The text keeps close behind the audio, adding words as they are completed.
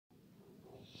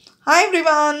Hi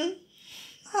everyone.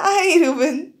 Hi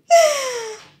Reuben.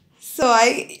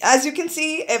 As you can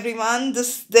see, everyone,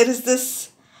 there is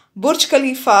this Burj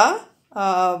Khalifa,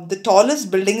 the tallest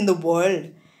building in the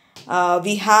world.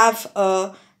 We have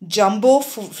a jumbo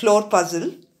floor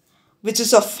puzzle, which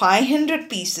is of 500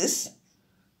 pieces,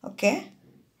 okay,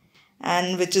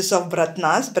 and which is of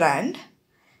Bratna's brand,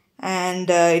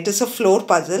 and it is a floor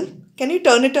puzzle. Can you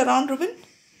turn it around, Reuben?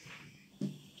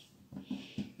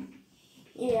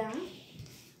 Yeah.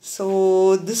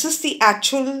 So this is the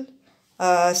actual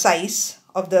size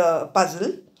of the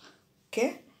puzzle,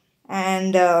 okay,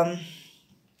 and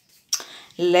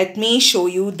let me show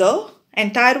you the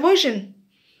entire version.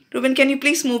 Ruben, can you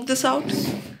please move this out?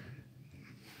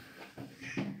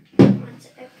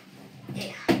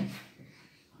 Yeah.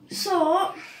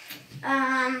 So,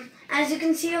 as you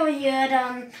can see over here,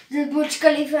 the Burj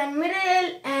Khalifa in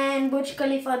middle and Burj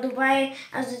Khalifa Dubai,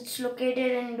 as it's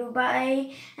located in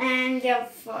Dubai, and there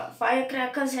are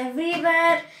firecrackers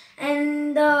everywhere,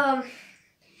 and the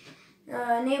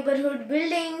neighborhood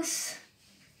buildings.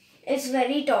 It's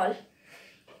very tall.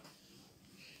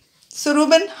 So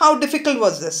Ruben, how difficult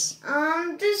was this?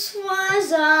 This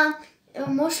was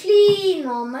mostly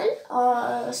normal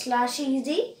or slash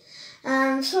easy.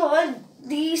 So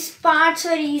these parts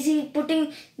were easy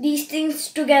putting these things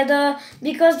together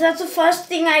because that's the first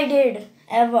thing I did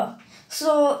ever.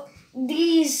 So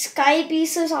these sky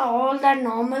pieces are all that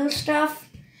normal stuff,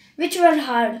 which were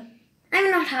hard. I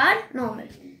mean, not hard, normal.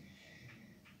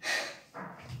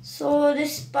 So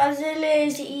this puzzle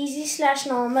is easy slash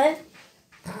normal.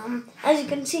 As you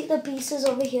can see the pieces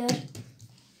over here.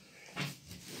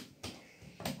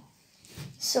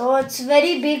 So it's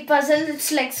very big puzzle.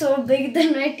 It's like so big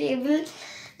than my table.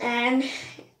 And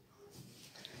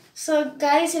so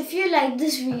guys, if you like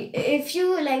this video, if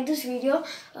you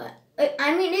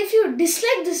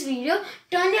dislike this video,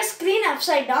 turn your screen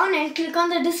upside down and click on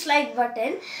the dislike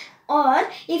button. Or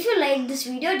if you like this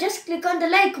video, just click on the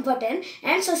like button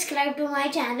and subscribe to my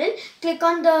channel. Click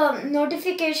on the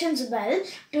notifications bell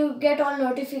to get all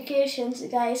notifications,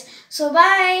 guys. So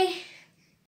bye.